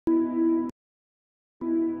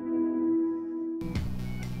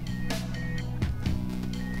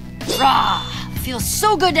Rah! Feels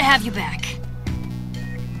so good to have you back.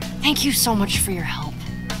 Thank you so much for your help.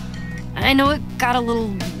 I know it got a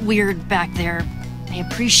little weird back there. I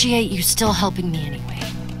appreciate you still helping me anyway.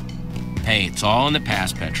 Hey, it's all in the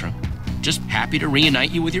past, Petra. Just happy to reunite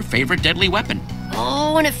you with your favorite deadly weapon.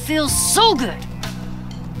 Oh, and it feels so good.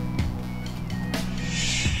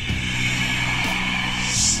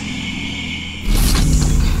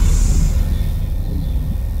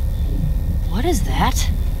 What is that?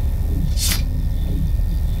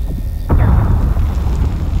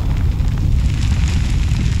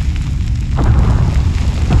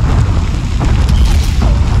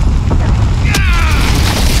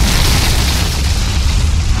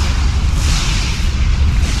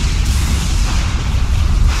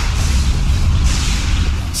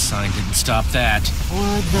 Sign didn't stop that.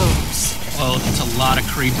 Or those. Well, it's a lot of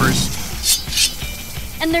creepers.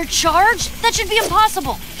 And they're charged? That should be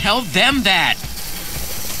impossible. Tell them that!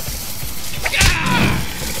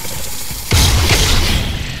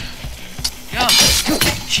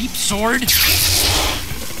 Cheap sword?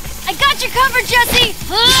 I got your cover, Jesse!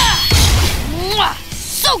 Mwah!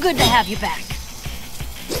 So good to have you back.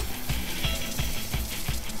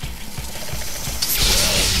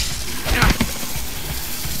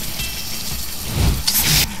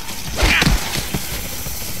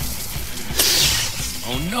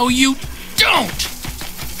 Oh, no, you don't!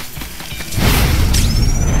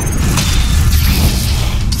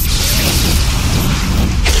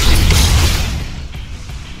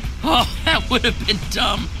 Oh, that would have been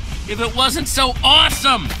dumb if it wasn't so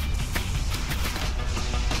awesome!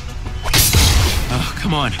 Oh,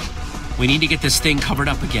 come on. We need to get this thing covered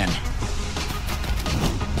up again.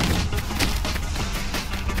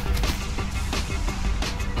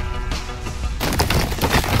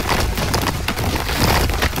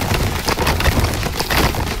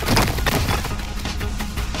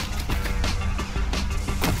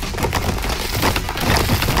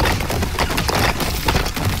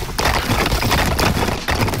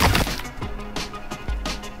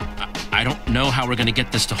 I don't know how we're gonna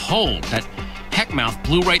get this to hold. That heckmouth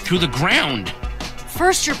blew right through the ground.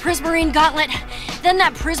 First your prismarine gauntlet, then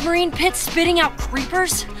that prismarine pit spitting out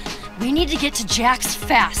creepers. We need to get to Jack's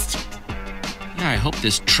fast. Yeah, I hope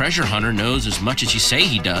this treasure hunter knows as much as you say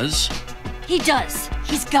he does. He does.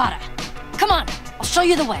 He's gotta. Come on, I'll show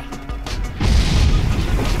you the way.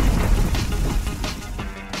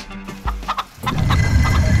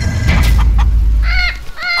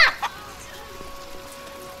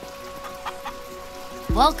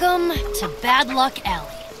 Welcome to Bad Luck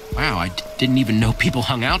Alley. Wow, I didn't even know people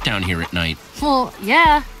hung out down here at night. Well,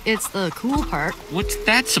 yeah, it's the cool part. What's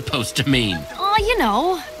that supposed to mean? Oh, you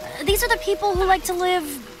know, these are the people who like to live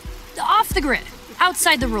off the grid,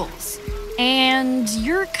 outside the rules. And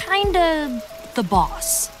you're kinda the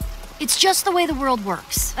boss. It's just the way the world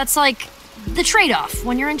works. That's like the trade-off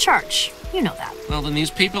when you're in charge. You know that. Well, then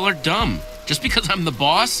these people are dumb. Just because I'm the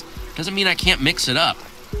boss doesn't mean I can't mix it up.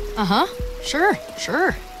 Uh-huh. Sure.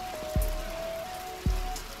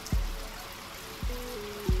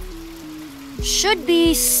 Should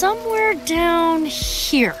be somewhere down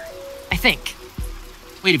here, I think.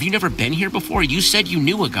 Wait, have you never been here before? You said you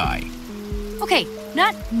knew a guy. Okay,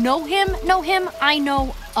 not know him, I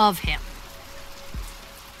know of him.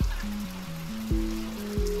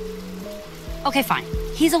 Okay, fine.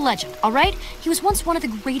 He's a legend, all right? He was once one of the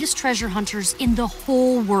greatest treasure hunters in the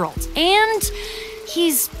whole world. And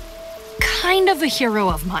he's kind of a hero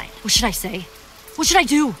of mine. What should I say? What should I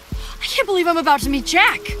do? I can't believe I'm about to meet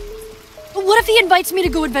Jack. But what if he invites me to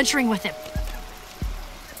go adventuring with him?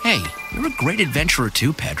 Hey, you're a great adventurer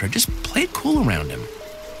too, Petra. Just play it cool around him.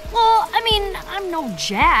 Well, I mean, I'm no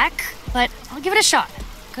Jack, but I'll give it a shot.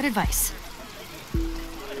 Good advice.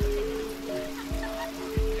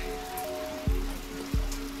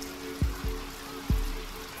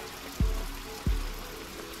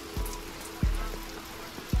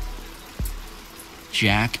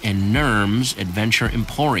 Jack and Nerm's Adventure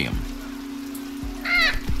Emporium.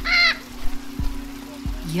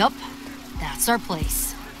 Yup, that's our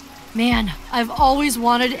place. Man, I've always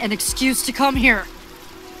wanted an excuse to come here.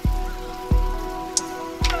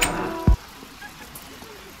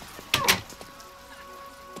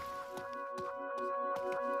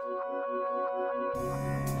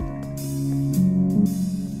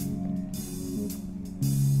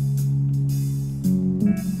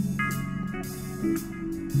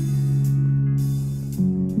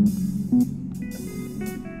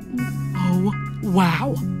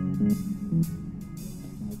 Wow.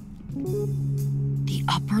 The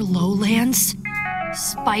upper lowlands,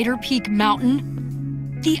 Spider Peak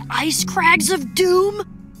Mountain, the ice crags of doom.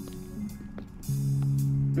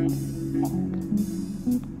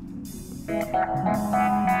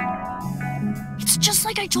 It's just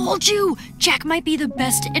like I told you. Jack might be the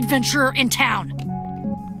best adventurer in town.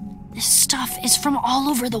 This stuff is from all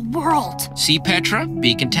over the world. See, Petra?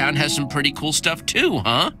 Beacon Town has some pretty cool stuff too,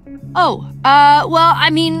 huh? Oh, well, I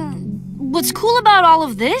mean, what's cool about all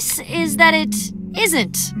of this is that it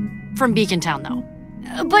isn't from Beacon Town, though.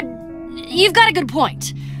 But you've got a good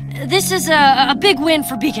point. This is a big win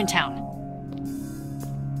for Beacon Town.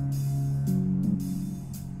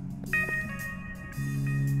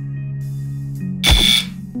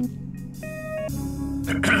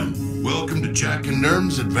 Welcome to Jack and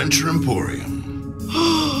Nerm's Adventure Emporium.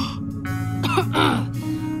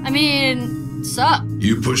 I mean, sup?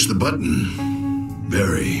 You pushed the button.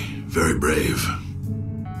 Very, very brave.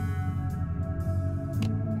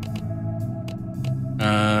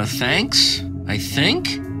 Thanks, I think?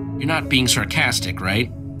 You're not being sarcastic,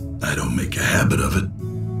 right? I don't make a habit of it.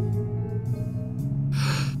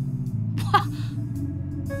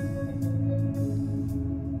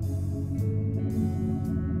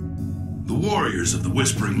 The warriors of the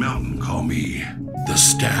Whispering Mountain call me the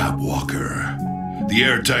Stab Walker. The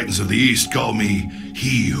Air Titans of the East call me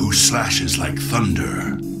he who slashes like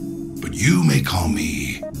thunder. But you may call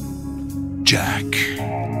me Jack.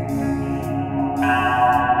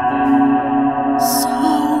 So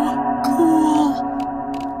cool.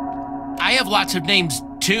 I have lots of names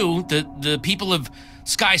too. The people of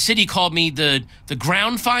Sky City called me the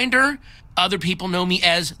Ground Finder. Other people know me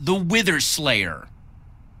as the Wither Slayer.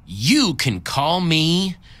 You can call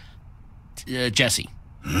me Jesse.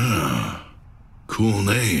 Cool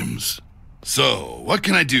names. So, what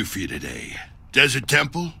can I do for you today? Desert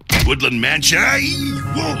Temple? Woodland Mansion?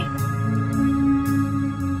 Whoa!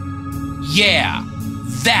 Yeah,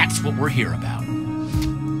 that's what we're here about.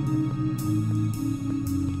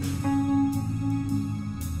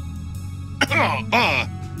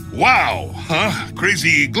 Wow, huh?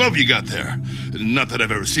 Crazy glove you got there. Not that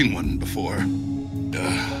I've ever seen one before.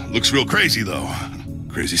 Looks real crazy, though.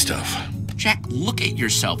 Crazy stuff. Jack, look at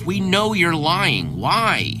yourself. We know you're lying.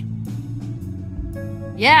 Why?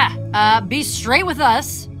 Yeah, be straight with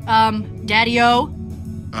us, Daddy-O.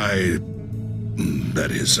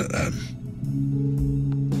 That is,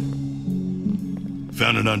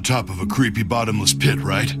 found it on top of a creepy bottomless pit,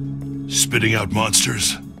 right? Spitting out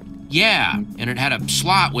monsters. Yeah, and it had a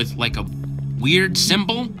slot with, like, a weird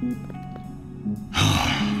symbol.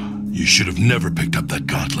 You should have never picked up that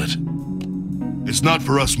gauntlet. It's not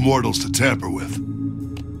for us mortals to tamper with.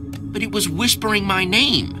 But it was whispering my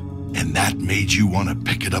name. And that made you want to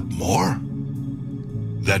pick it up more?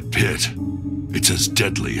 That pit, it's as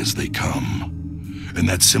deadly as they come. And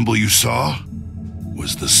that symbol you saw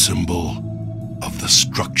was the symbol of the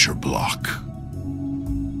structure block.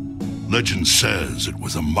 Legend says it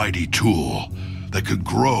was a mighty tool that could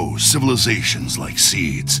grow civilizations like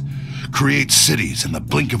seeds, create cities in the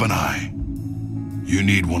blink of an eye. You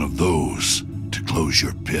need one of those to close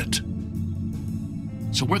your pit.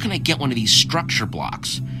 So where can I get one of these structure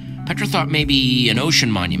blocks? Petra thought maybe an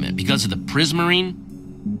ocean monument because of the prismarine.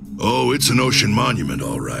 Oh, it's an ocean monument,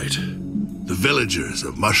 all right. The villagers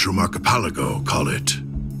of Mushroom Archipelago call it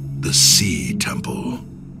the Sea Temple.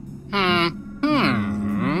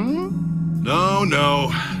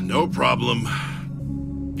 No problem.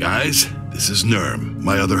 Guys, this is Nerm,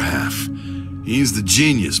 my other half. He's the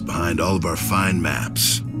genius behind all of our fine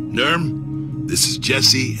maps. Nerm, this is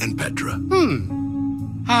Jesse and Petra.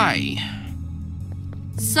 Hi.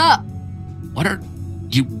 Sup? What are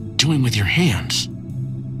you doing with your hands?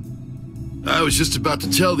 I was just about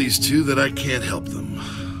to tell these two that I can't help them.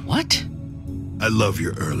 What? I love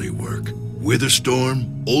your early work.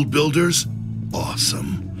 Witherstorm, Old Builders,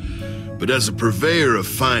 awesome. But as a purveyor of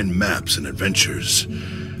fine maps and adventures,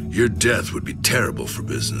 your death would be terrible for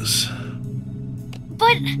business.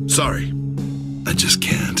 But... Sorry, I just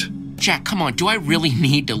can't. Jack, come on, do I really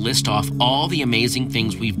need to list off all the amazing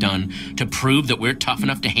things we've done to prove that we're tough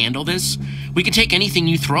enough to handle this? We can take anything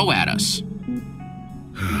you throw at us.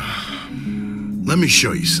 Let me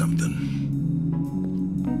show you something.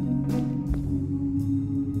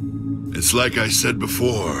 It's like I said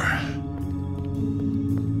before.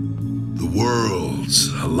 The world's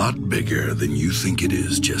a lot bigger than you think it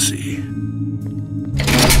is, Jesse.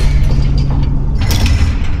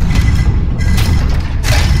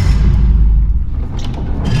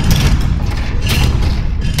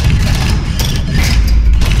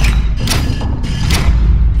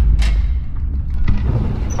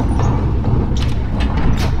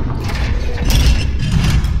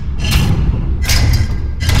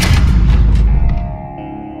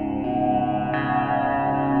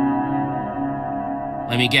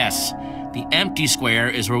 Let me guess. The empty square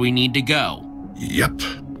is where we need to go. Yep.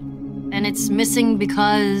 And it's missing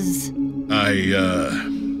because... I,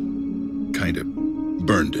 kind of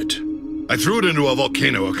burned it. I threw it into a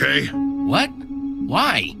volcano, okay? What?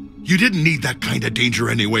 Why? You didn't need that kind of danger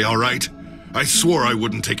anyway, all right? I swore I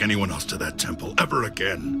wouldn't take anyone else to that temple ever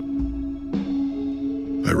again.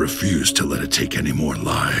 I refused to let it take any more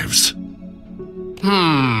lives.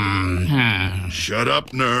 Shut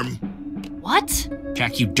up, Nerm. What?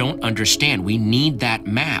 Jack, you don't understand. We need that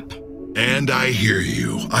map. And I hear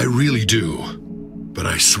you. I really do. But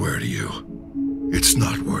I swear to you, it's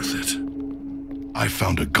not worth it. I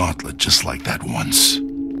found a gauntlet just like that once.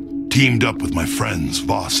 Teamed up with my friends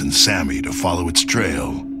Voss and Sammy to follow its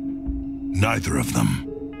trail. Neither of them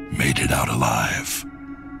made it out alive.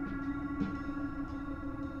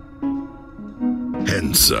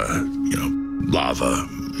 Hence, lava,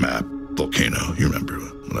 map, volcano. You remember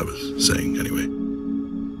what I was saying anyway.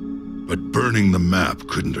 But burning the map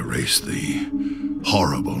couldn't erase the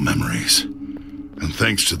horrible memories. And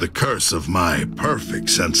thanks to the curse of my perfect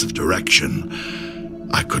sense of direction,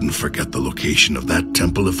 I couldn't forget the location of that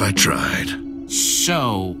temple if I tried.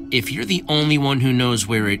 So, if you're the only one who knows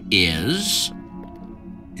where it is...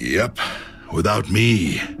 Yep. Without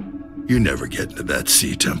me, you never get into that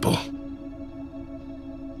sea temple.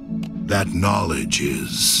 That knowledge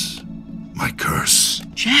is my curse.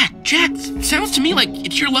 Jack, sounds to me like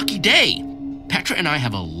it's your lucky day. Petra and I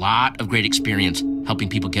have a lot of great experience helping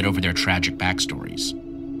people get over their tragic backstories.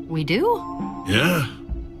 We do? Yeah?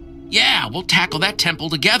 Yeah, we'll tackle that temple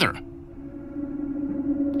together.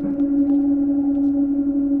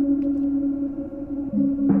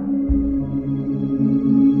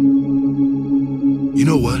 You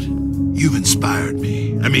know what? You've inspired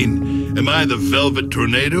me. I mean, am I the Velvet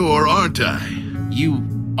Tornado or aren't I? You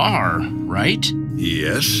are, right?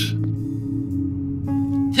 Yes.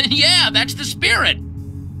 Then yeah, that's the spirit.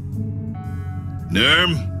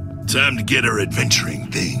 Nerm, time to get our adventuring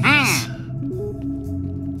things.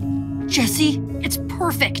 Jesse, it's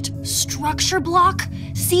perfect. Structure block,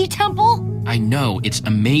 sea temple. I know, it's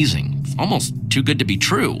amazing. It's almost too good to be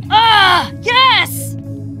true. Ah, yes!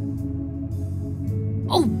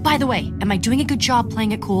 Oh, by the way, am I doing a good job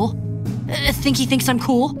playing it cool? Think he thinks I'm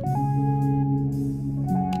cool?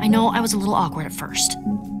 I know I was a little awkward at first.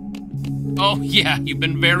 Oh yeah, you've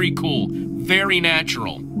been very cool. Very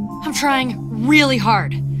natural. I'm trying really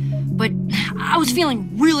hard, but I was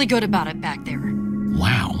feeling really good about it back there.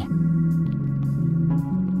 Wow.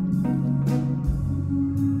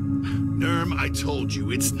 Nerm, I told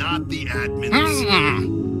you, it's not the admins.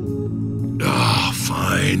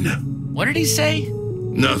 Fine. What did he say?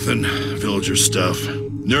 Nothing. Villager stuff.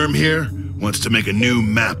 Nerm here wants to make a new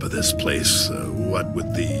map of this place. What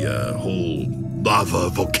with the whole lava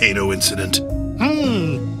volcano incident.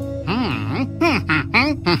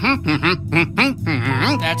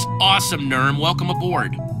 That's awesome, Nerm. Welcome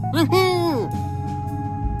aboard.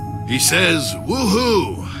 He says,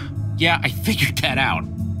 woohoo! Yeah, I figured that out.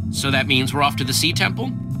 So that means we're off to the Sea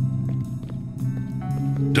Temple?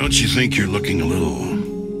 Don't you think you're looking a little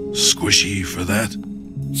squishy for that?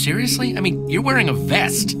 Seriously? I mean, you're wearing a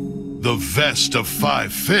vest. The vest of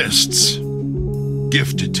 5 fists.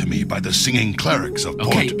 Gifted to me by the singing clerics of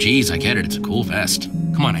Okay, Port. geez, I get it. It's a cool vest.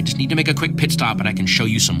 Come on, I just need to make a quick pit stop and I can show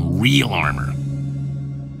you some real armor.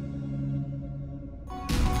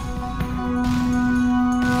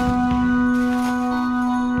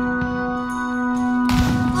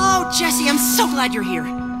 Oh, Jesse, I'm so glad you're here.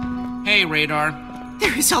 Hey, Radar.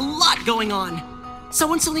 There is a lot going on.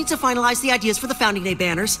 Someone still needs to finalize the ideas for the Founding Day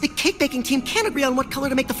banners. The cake baking team can't agree on what color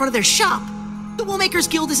to make the front of their shop. The Woolmakers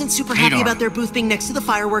Guild isn't super happy Radar. about their booth being next to the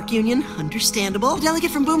Firework Union. Understandable. The delegate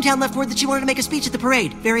from Boomtown left word that she wanted to make a speech at the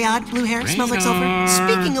parade. Very odd. Blue hair, smells like sulfur. Radar.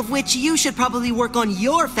 Speaking of which, you should probably work on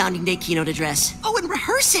your Founding Day keynote address. Oh, and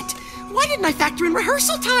rehearse it. Why didn't I factor in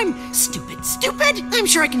rehearsal time? Stupid. I'm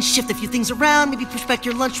sure I can shift a few things around, maybe push back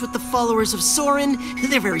your lunch with the followers of Soren.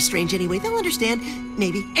 They're very strange anyway, they'll understand.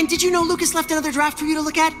 Maybe. And did you know Lucas left another draft for you to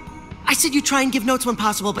look at? I said you try and give notes when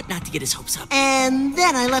possible, but not to get his hopes up. And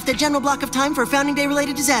then I left a general block of time for Founding Day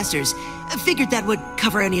related disasters. I figured that would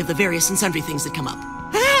cover any of the various and sundry things that come up.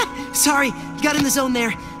 Sorry, got in the zone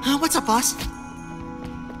there. What's up, boss?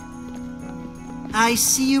 I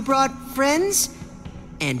see you brought friends?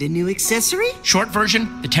 And a new accessory? Short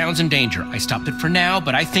version, the town's in danger. I stopped it for now,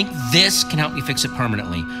 but I think this can help me fix it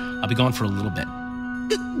permanently. I'll be gone for a little bit.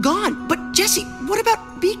 Gone? But Jesse, what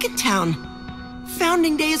about Beacon Town?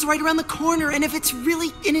 Founding Day is right around the corner, and if it's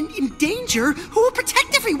really in danger, who will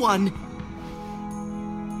protect everyone?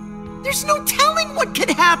 There's no telling what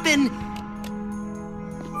could happen!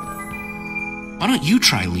 Why don't you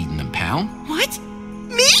try leading them, pal? What?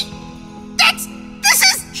 Me? That's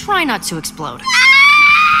try not to explode.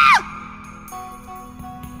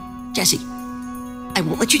 Jesse, I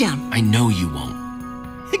won't let you down. I know you won't.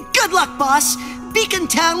 Good luck, boss. Beacon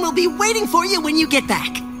Town will be waiting for you when you get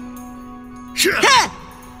back. Sure.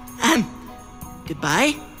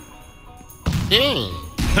 Goodbye.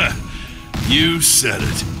 You said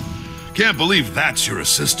it. Can't believe that's your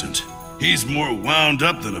assistant. He's more wound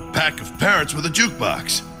up than a pack of parrots with a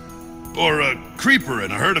jukebox. Or a creeper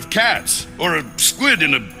in a herd of cats. Or a squid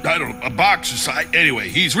in a box. Anyway,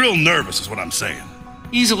 he's real nervous is what I'm saying.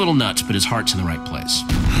 He's a little nuts, but his heart's in the right place.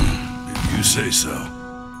 If you say so.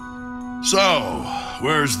 So,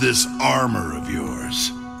 where's this armor of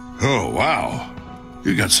yours? Oh, wow.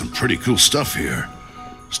 You got some pretty cool stuff here.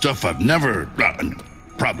 Stuff I've never,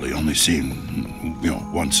 probably only seen,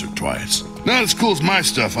 once or twice. Not as cool as my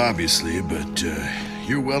stuff, obviously, but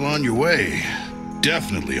you're well on your way.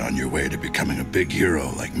 Definitely on your way to becoming a big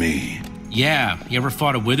hero like me. Yeah, you ever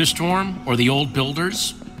fought a Witherstorm or the old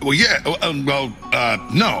builders? Well, yeah,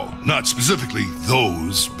 no, not specifically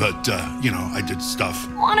those, but, I did stuff.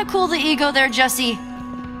 Wanna cool the ego there, Jesse?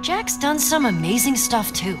 Jack's done some amazing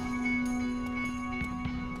stuff, too.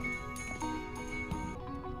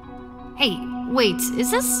 Hey, wait, is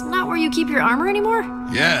this not where you keep your armor anymore?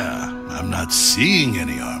 Yeah, I'm not seeing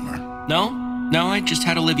any armor. No, I just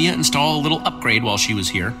had Olivia install a little upgrade while she was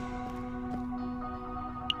here.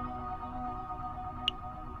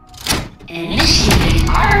 Initiating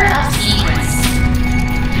order of sequence.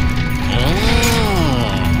 Huh?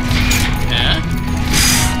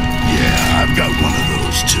 Yeah, I've got one of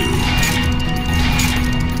those too.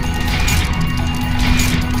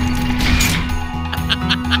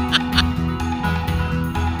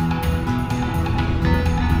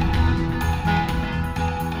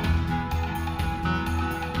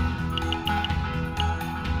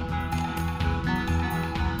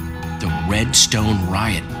 The Redstone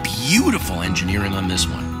Riot. Beautiful engineering on this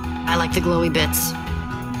one. I like the glowy bits.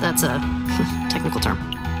 That's a technical term.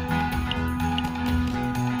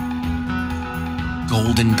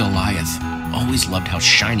 Golden Goliath. Always loved how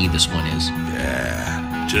shiny this one is.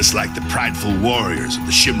 Yeah, just like the prideful warriors of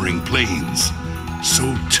the Shimmering Plains.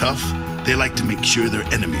 So tough, they like to make sure their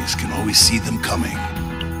enemies can always see them coming.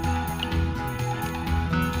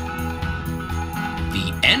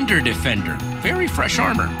 The Ender Defender. Very fresh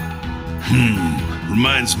armor.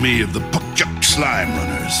 Reminds me of the Puckchuck Slime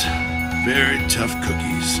Runners. Very tough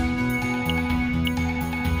cookies.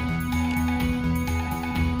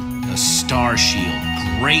 The Star Shield.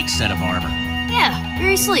 Great set of armor. Yeah,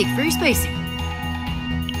 very sleek, very spacey.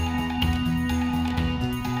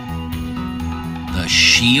 The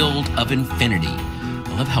Shield of Infinity.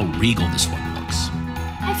 I love how regal this one looks.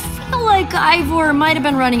 I feel like Ivor might have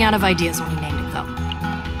been running out of ideas when he named it, though.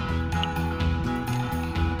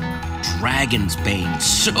 Dragon's Bane.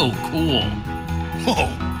 So cool. Oh,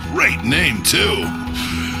 great name, too.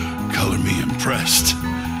 Color me impressed.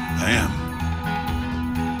 I am.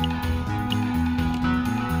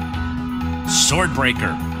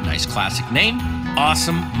 Swordbreaker. Nice classic name.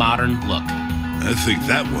 Awesome modern look. I think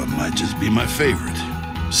that one might just be my favorite.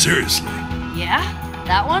 Seriously. Yeah?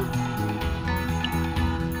 That one?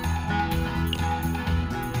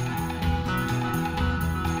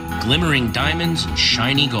 Glimmering diamonds and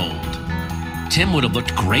shiny gold. Tim would have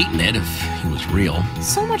looked great in it if he was real.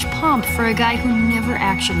 So much pomp for a guy who never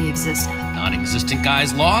actually existed. Non-existent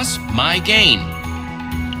guy's loss, my gain.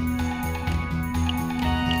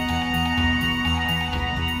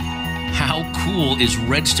 How cool is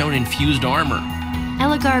redstone-infused armor?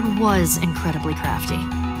 Ellegaard was incredibly crafty.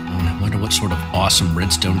 I wonder what sort of awesome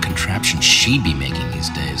redstone contraption she'd be making these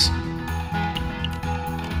days.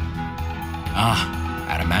 Ah,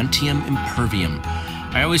 adamantium impervium.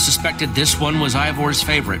 I always suspected this one was Ivor's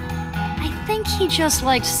favorite. I think he just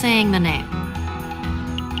liked saying the name.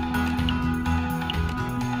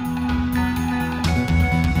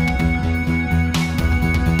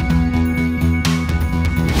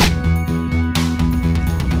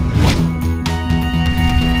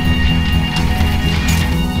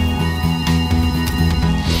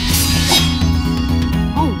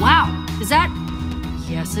 Oh, wow. Is that...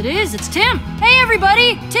 Yes, it is. It's Tim. Hey,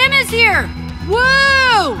 everybody. Tim is here.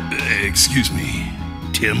 Woo! Excuse me,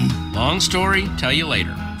 Tim? Long story, tell you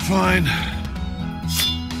later. Fine.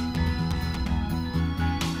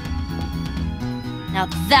 Now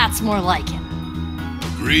that's more like him.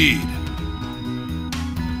 Agreed.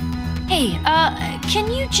 Hey,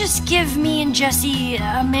 can you just give me and Jesse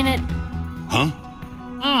a minute? Huh?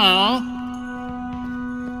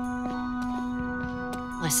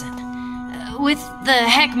 Listen, with the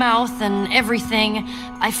heck mouth and everything,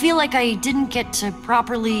 I feel like I didn't get to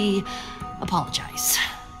properly apologize.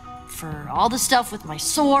 for all the stuff with my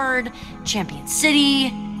sword, Champion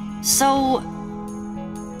City. So,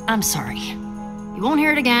 I'm sorry. You won't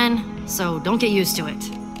hear it again, so don't get used to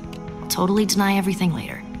it. I'll totally deny everything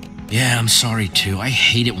later. Yeah, I'm sorry too. I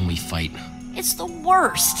hate it when we fight. It's the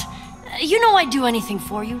worst. You know I'd do anything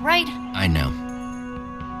for you, right? I know.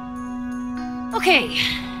 Okay,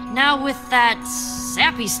 now with that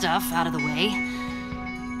sappy stuff out of the way,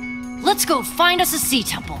 let's go find us a sea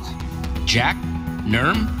temple. Jack,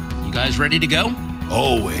 Nerm, you guys ready to go?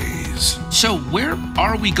 Always. So, where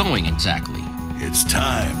are we going exactly? It's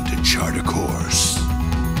time to chart a course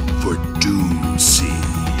for Doomsea.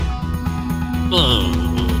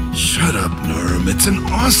 Shut up, Nerm. It's an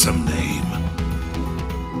awesome name.